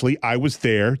Lashley. I was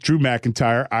there. Drew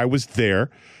McIntyre. I was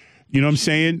there. You know what I'm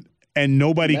saying? And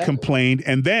nobody complained.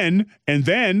 And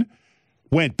then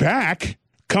went back,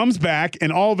 comes back,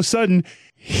 and all of a sudden,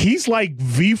 he's like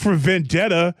V for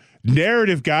Vendetta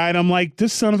narrative guy. And I'm like,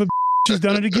 this son of a has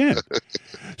done it again.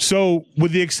 So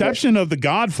with the exception of The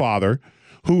Godfather,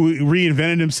 who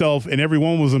reinvented himself and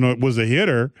everyone was a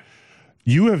hitter,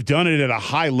 you have done it at a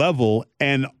high level.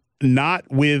 And not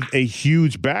with a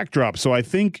huge backdrop. So I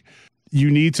think you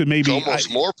need to maybe it's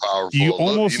almost more powerful. You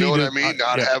almost know need what I mean?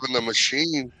 Not having the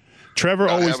machine. Trevor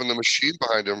not always having the machine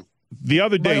behind him. The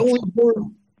other day,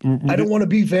 I don't want to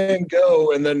be Van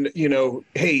Gogh and then,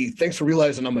 hey, thanks for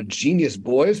realizing I'm a genius,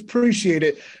 boys. Appreciate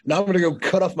it. Now I'm going to go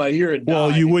cut off my ear and die.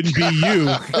 Well, you wouldn't be you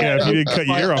if you didn't cut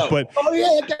your ear off. But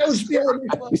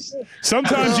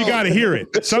sometimes you got to hear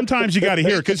it. Sometimes you got to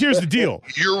hear it because here's the deal.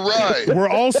 You're right. We're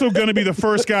also going to be the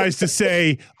first guys to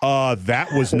say that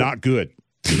was not good.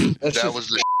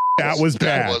 That was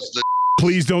bad.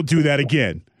 Please don't do that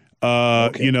again.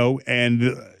 Okay.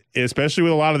 And especially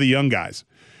with a lot of the young guys.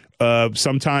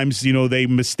 Sometimes, they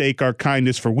mistake our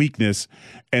kindness for weakness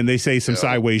and they say some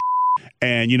sideways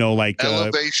and,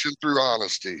 elevation through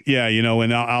honesty. Yeah.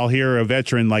 And I'll hear a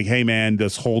veteran like, hey man,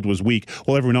 this hold was weak.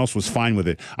 Well, everyone else was fine with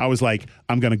it. I was like,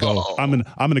 I'm going to go, I'm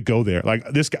going to go there. Like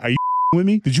this guy, are you with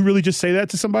me? Did you really just say that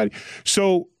to somebody?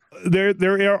 So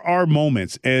there are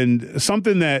moments, and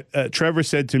something that Trevor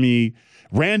said to me,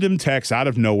 random text out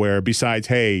of nowhere besides,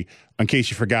 hey, in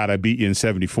case you forgot, I beat you in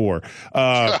 74.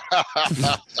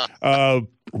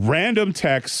 Random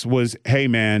text was, hey,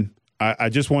 man, I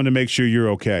just wanted to make sure you're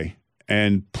okay.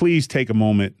 And please take a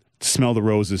moment to smell the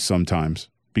roses sometimes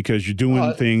because you're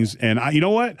doing things. And you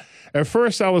know what? At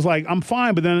first I was like, I'm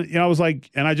fine. But then I was like,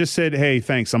 and I just said, hey,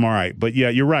 thanks. I'm all right. But yeah,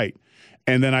 you're right.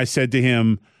 And then I said to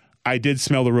him, I did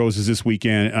smell the roses this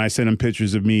weekend, and I sent him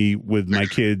pictures of me with my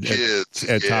kid at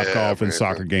Topgolf and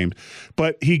soccer games.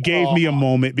 But he gave me a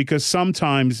moment because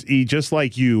sometimes just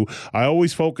like you, I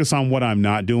always focus on what I'm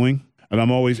not doing, and I'm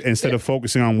always instead of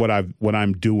focusing on what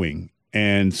I'm doing.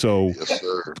 And so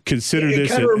consider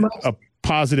this a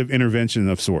positive intervention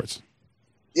of sorts.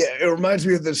 Yeah, it reminds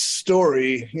me of this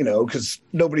story, because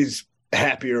nobody's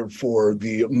happier for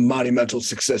the monumental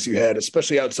success you had,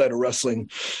 especially outside of wrestling.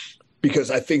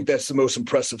 Because I think that's the most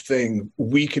impressive thing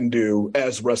we can do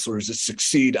as wrestlers is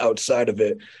succeed outside of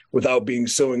it without being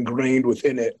so ingrained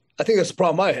within it. I think that's the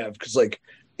problem I have because,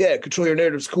 control your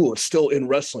narrative is cool. It's still in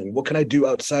wrestling. What can I do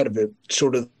outside of it?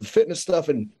 Sort of the fitness stuff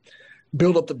and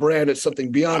build up the brand as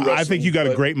something beyond wrestling. I think you got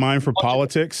a great mind for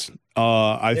politics.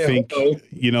 I think,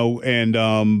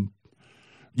 and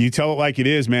you tell it like it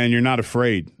is, man. You're not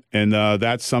afraid. And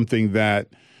that's something that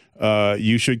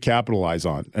you should capitalize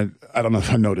on. And I don't know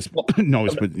if I noticed, but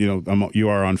you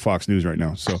are on Fox News right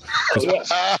now. So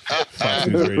Fox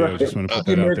News Radio, I just want to put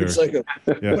that out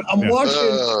there. But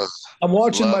I'm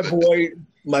watching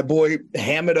my boy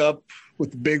ham it up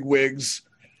with the big wigs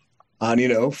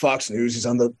on, Fox News. He's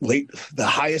on the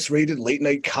highest rated late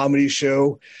night comedy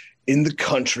show in the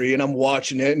country. And I'm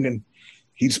watching it and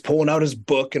he's pulling out his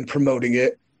book and promoting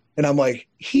it. And I'm like,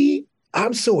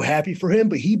 I'm so happy for him,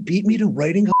 but he beat me to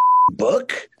writing a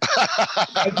book.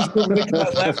 I just go look at my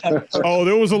laptop. Oh,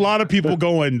 there was a lot of people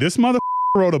going, this mother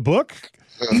wrote a book?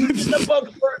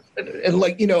 And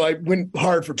I went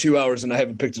hard for 2 hours and I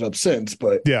haven't picked it up since.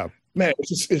 But yeah, man,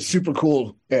 it's super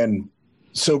cool and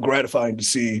so gratifying to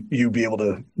see you be able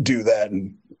to do that,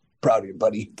 and proud of you,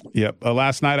 buddy. Yep.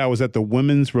 Last night I was at the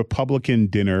Women's Republican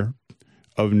Dinner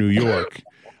of New York.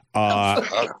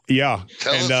 Yeah.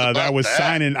 And I was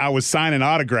signing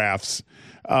autographs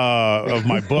of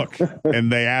my book, and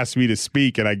they asked me to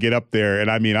speak, and I get up there, and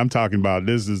I mean, I'm talking about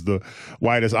this is the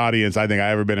widest audience I think I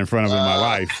ever been in front of in my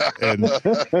life. And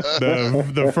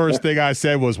the first thing I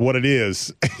said was what it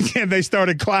is, and they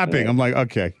started clapping. I'm like,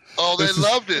 okay. Oh, they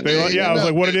loved it. I was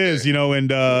like, what it is, and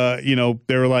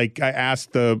they were like, I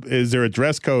asked is there a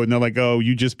dress code? And they're like, oh,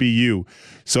 you just be you.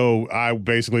 So I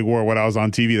basically wore what I was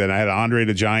on TV. Then I had an Andre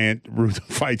the Giant Ruth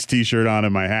Fights T-shirt on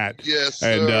and my hat. Yes,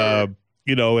 sir. And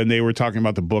and they were talking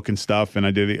about the book and stuff, and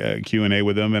I did a Q&A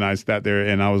with them, and I sat there,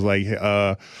 and I was like,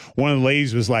 one of the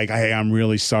ladies was like, hey, I'm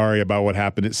really sorry about what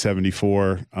happened at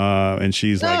 74, and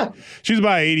she's like, she's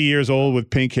about 80 years old with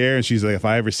pink hair, and she's like, if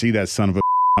I ever see that son of a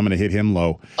I'm going to hit him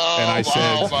low.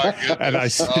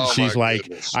 She's like,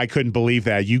 I couldn't believe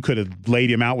that. You could have laid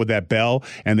him out with that bell,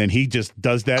 and then he just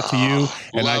does that to you.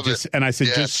 And I said,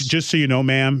 just so you know,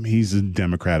 ma'am, he's a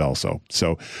Democrat also.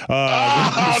 So, don't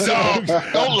lie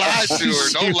to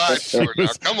her. Don't lie to her. Now,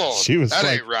 come on. She was that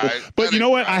like, ain't right. But you know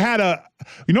what?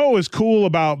 What was cool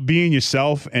about being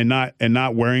yourself and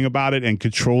not worrying about it and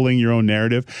controlling your own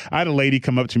narrative? I had a lady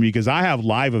come up to me because I have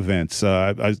live events.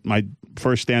 My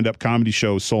first stand-up comedy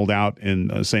show sold out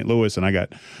in St. Louis, and I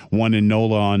got one in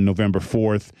NOLA on November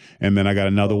 4th, and then I got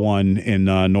another one in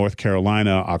North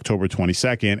Carolina October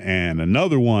 22nd, and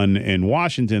another one in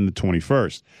Washington the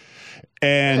 21st.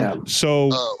 And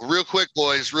so real quick,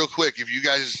 boys, if you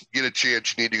guys get a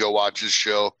chance, you need to go watch this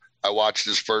show. I watched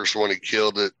his first one. He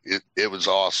killed it. It was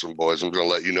awesome, boys. I'm going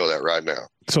to let you know that right now.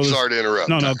 So sorry to interrupt.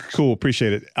 No, cool.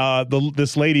 Appreciate it.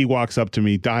 This lady walks up to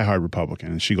me, diehard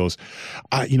Republican, and she goes,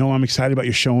 I'm excited about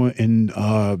your show in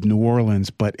New Orleans,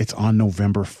 but it's on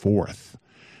November 4th.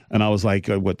 And I was like,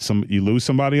 you lose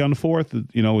somebody on the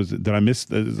 4th? Did I miss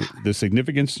the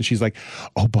significance? And she's like,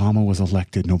 Obama was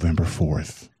elected November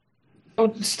 4th.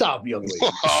 Oh, stop, young lady.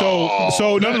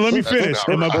 So no, let me finish.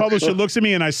 And my publisher looks at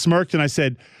me and I smirked and I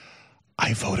said,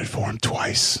 I voted for him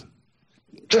twice.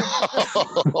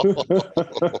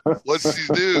 What's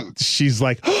he do? She's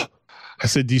like, I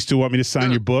said, do you still want me to sign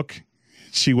your book?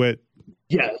 She went,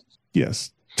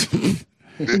 yes. And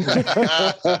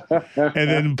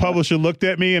then the publisher looked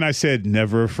at me and I said,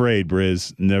 never afraid,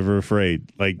 Briz, never afraid.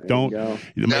 Like,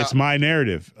 it's my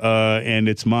narrative.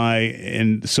 And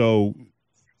so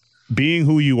being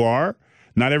who you are,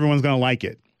 not everyone's going to like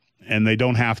it, and they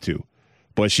don't have to.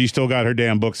 But she still got her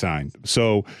damn book signed.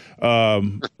 So,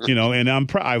 and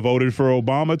I voted for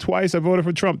Obama twice. I voted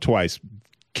for Trump twice.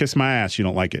 Kiss my ass. You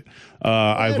don't like it.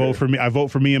 I vote for me. I vote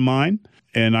for me and mine,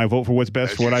 and I vote for what's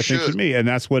best for what I think for me. And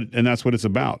that's what it's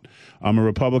about. I'm a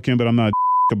Republican, but I'm not a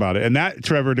about it. And that,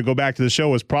 Trevor, to go back to the show,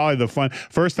 was probably the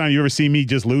first time you ever see me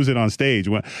just lose it on stage.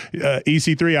 When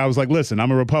EC3, I was like, listen,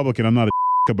 I'm a Republican. I'm not a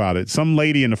about it. Some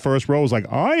lady in the first row was like,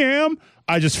 I am.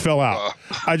 I just fell out.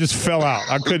 I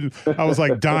couldn't. I was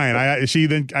like dying. She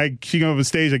came up on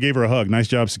stage. I gave her a hug. Nice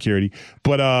job, security.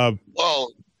 But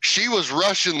well, she was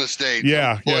rushing the stage.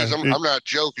 Yeah, boys, I'm not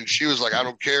joking. She was like, I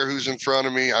don't care who's in front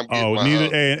of me. I'm getting my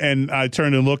hug. And I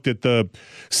turned and looked at the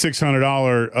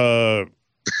 $600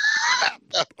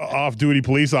 off-duty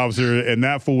police officer, and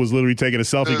that fool was literally taking a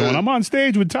selfie going, I'm on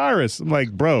stage with Tyrus. I'm like,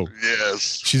 bro,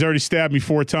 yes, she's already stabbed me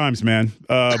 4 times, man.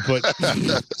 But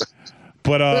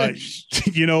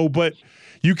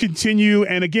you continue.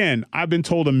 And again, I've been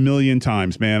told a million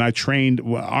times, man, I trained,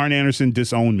 Arn Anderson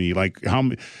disowned me. Like,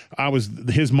 I was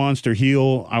his monster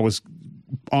heel. I was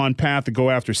on path to go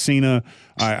after Cena.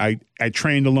 I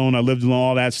trained alone. I lived alone,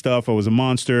 all that stuff. I was a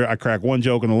monster. I crack one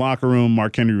joke in the locker room.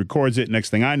 Mark Henry records it. Next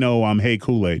thing I know, I'm Hey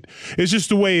Kool-Aid. It's just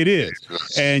the way it is.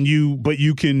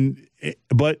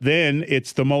 But then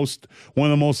it's one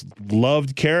of the most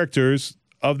loved characters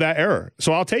of that era.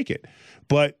 So I'll take it.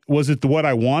 But was it what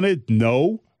I wanted?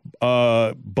 No.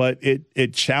 But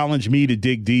it challenged me to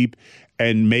dig deep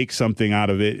and make something out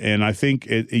of it. And I think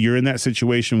you're in that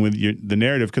situation with the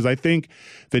narrative, because I think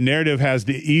the narrative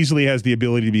easily has the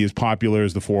ability to be as popular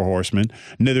as the Four Horsemen.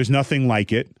 No, there's nothing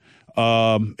like it.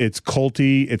 It's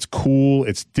culty, it's cool,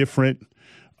 it's different,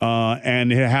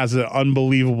 and it has an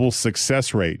unbelievable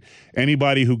success rate.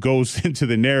 Anybody who goes into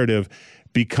the narrative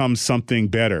becomes something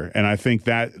better. And I think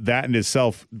that in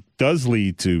itself does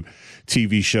lead to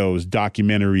TV shows,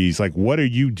 documentaries. Like, what are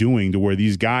you doing to where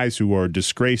these guys who are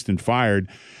disgraced and fired,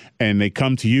 and they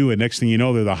come to you, and next thing you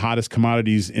know, they're the hottest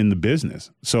commodities in the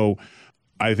business. So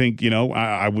I think,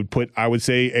 I would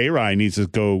say A-Rye needs to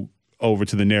go over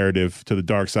to the narrative, to the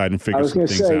dark side, and figure some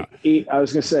things out. I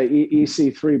was going to say,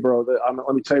 EC3, bro,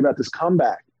 let me tell you about this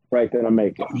comeback, right, that I'm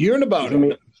making. Hearing about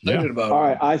it. Yeah. All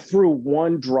right, I threw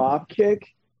one drop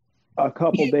kick a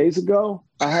couple days ago.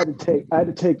 I had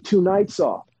to take 2 nights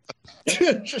off.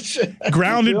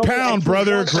 Ground and pound,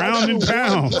 brother. Ground and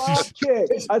pound.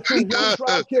 I threw one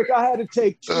drop kick. I had to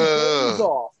take 2 days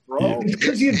off, bro.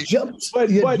 Because you jumped, but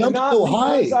jumped not so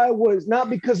high.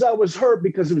 Not because I was hurt,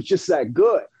 because it was just that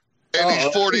good. And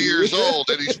he's 40 years old.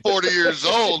 And 40 years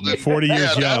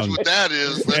young. That's what that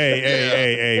is.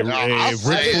 Hey.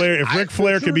 If Ric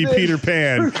Flair could be Peter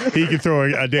Pan, he could throw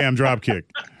a damn drop kick.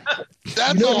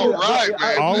 That's all right,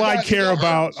 man. All I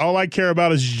care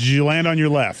about is, did you land on your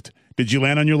left? Did you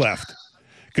land on your left?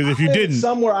 Because if you didn't,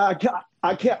 somewhere I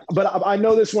can't. But I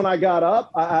know this. When I got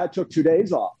up, I took 2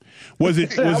 days off. Was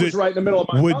it right in the middle of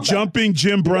my would comeback. Jumping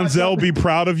Jim Brunzell be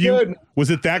proud of you? Good. Was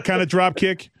it that kind of drop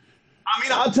kick? I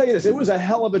mean, I'll tell you this. It was a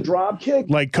hell of a drop kick.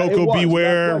 Like Coco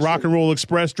Beware, Rock and Roll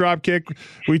Express drop kick?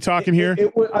 We talking here?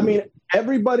 It was, I mean,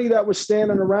 everybody that was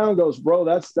standing around goes, bro,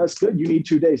 that's good. You need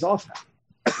 2 days off now.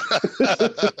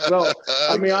 So,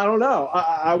 I mean, I don't know.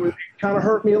 I would kind of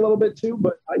hurt me a little bit too,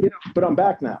 but but I'm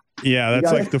back now. Yeah,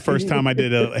 that's like the first time I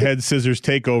did a head scissors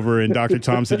takeover, and Dr.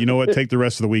 Tom said, "You know what? Take the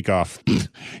rest of the week off. You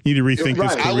need to rethink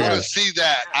this career." I want to see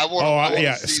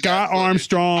that. Scott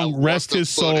Armstrong, rest his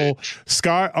soul.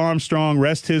 Scott Armstrong,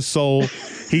 rest his soul.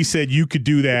 He said you could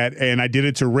do that, and I did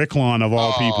it to Rick Lawn of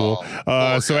all people.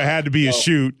 So it had to be a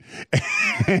shoot.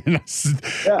 And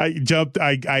I jumped.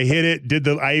 I hit it.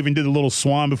 I even did the little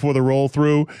swan before the roll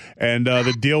through. And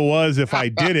the deal was, if I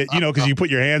did it, because you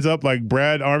put your hands up like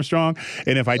Brad Armstrong,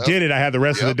 and if I did it, I had the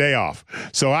rest of the day off.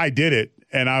 So I did it.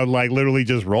 and I like literally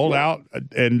just rolled out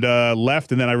and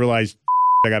left, and then I realized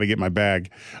I got to get my bag.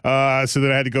 So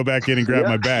then I had to go back in and grab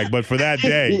my bag. But for that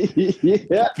day,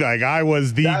 like I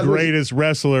was the greatest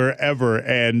wrestler ever,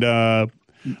 and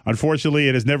unfortunately,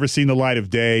 it has never seen the light of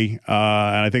day,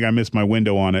 and I think I missed my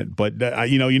window on it. But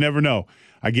you never know.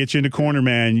 I get you in the corner,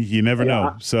 man. You never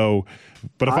know. So,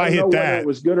 but if I hit that, whether it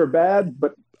was good or bad,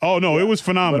 but. Oh no, it was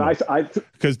phenomenal.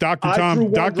 Because Dr.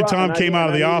 Tom came out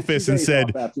of the office and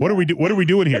said, "What are we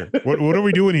doing here? What are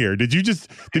we doing here? Did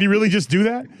he really just do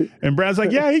that?" And Brad's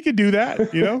like, "Yeah, he could do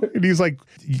that, And he's like,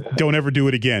 "Don't ever do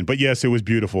it again." But yes, it was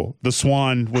beautiful. The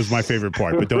swan was my favorite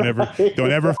part. But don't ever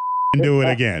do it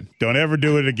again. Don't ever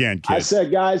do it again, kid. I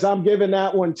said, guys, I'm giving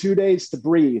that one 2 days to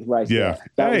breathe. Right there.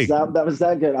 That was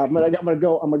that good. I'm gonna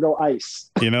go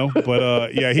ice.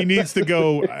 But he needs to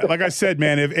go. Like I said,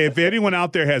 man, if anyone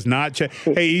out there has not checked,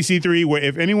 hey, EC3,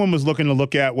 if anyone was looking to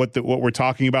look at what we're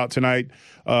talking about today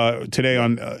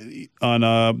on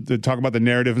to talk about the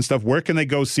narrative and stuff, where can they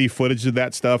go see footage of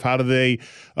that stuff? How do they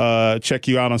check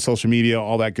you out on social media?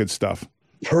 All that good stuff.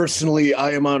 Personally,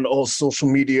 I am on all social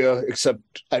media,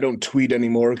 except I don't tweet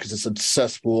anymore because it's a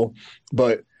cesspool.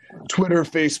 But Twitter,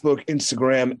 Facebook,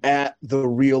 Instagram, at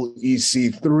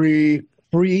TheRealEC3,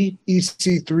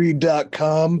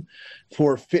 freeec3.com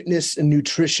for fitness and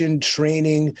nutrition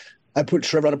training. I put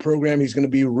Trevor on a program. He's going to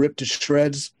be ripped to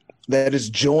shreds. That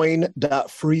is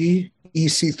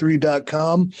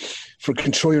join.freeec3.com for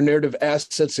Control Your Narrative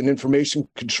assets and information.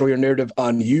 Control Your Narrative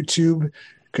on YouTube,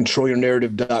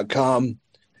 controlyournarrative.com.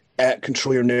 at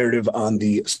Control Your Narrative on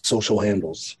the social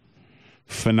handles.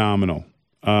 Phenomenal.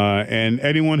 And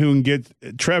anyone who can get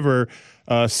Trevor,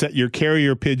 set your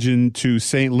carrier pigeon to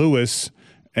St. Louis,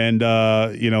 and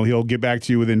he'll get back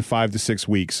to you within 5 to 6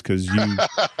 weeks because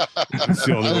it's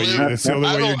the only way you're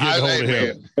getting hold of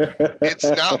him. It's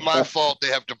not my fault they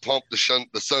have to pump the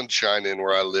sunshine in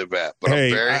where I live at. But hey,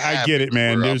 I'm very happy I get it,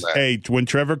 man. When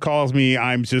Trevor calls me,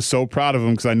 I'm just so proud of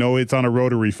him because I know it's on a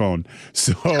rotary phone.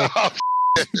 So.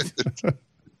 It's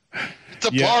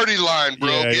a party line,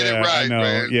 bro. Get it right,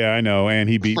 man. Yeah, I know. And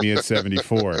he beat me at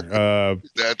 74.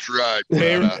 That's right.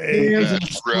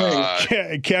 That's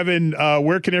right. Kevin,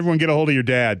 where can everyone get a hold of your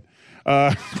dad?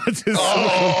 What's his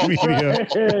social media?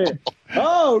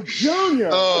 Junior.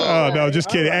 Oh, no, just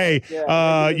kidding. Hey,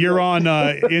 you're on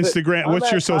Instagram. What's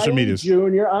your social media?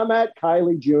 Junior. I'm at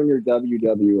Kylie Junior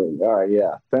WWE. All right,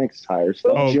 yeah. Thanks, Tyre.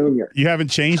 Junior. You haven't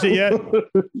changed it yet?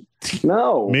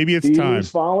 No. Maybe it's time. Do you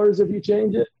lose followers if you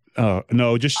change it? Oh,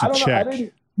 no, just to check.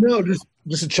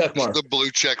 Just a check mark. The blue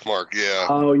check mark, yeah.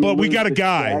 But we got a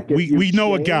guy. We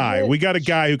know a guy. We got a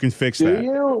guy who can fix that. Do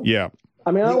you? Yeah. I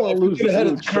mean, I don't want to lose the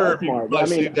blue check mark. I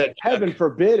mean, heaven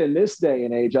forbid in this day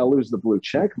and age, I'll lose the blue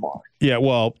check mark. Yeah,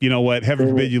 well, you know what? Heaven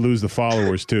forbid you lose the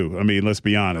followers too. I mean, let's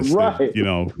be honest. Right.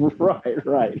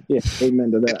 Right. Yeah,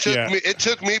 amen to that. It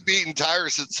took me beating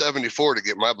Tyrus at 74 to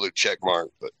get my blue check mark,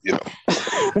 but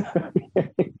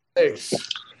Thanks.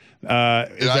 Did I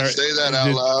say that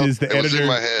out loud? Is the editor, was in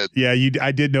my head. Yeah,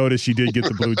 I did notice you did get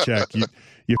the blue check.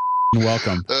 You're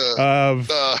welcome.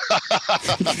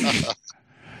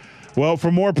 Well,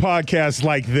 for more podcasts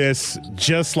like this,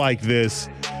 just like this,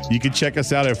 you can check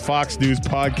us out at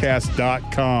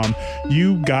foxnewspodcast.com.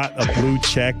 You got a blue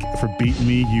check for beating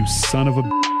me, you son of a... oh,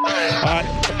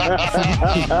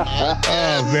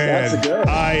 man.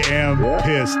 I am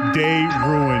pissed. Day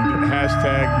ruined.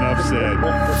 Hashtag enough said.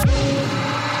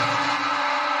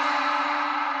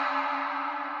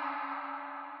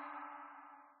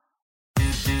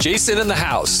 Jason in the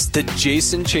House, the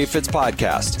Jason Chaffetz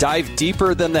Podcast. Dive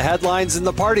deeper than the headlines and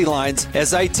the party lines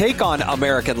as I take on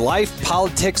American life,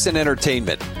 politics, and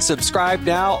entertainment. Subscribe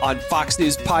now on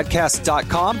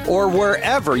foxnewspodcast.com or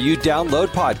wherever you download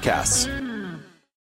podcasts.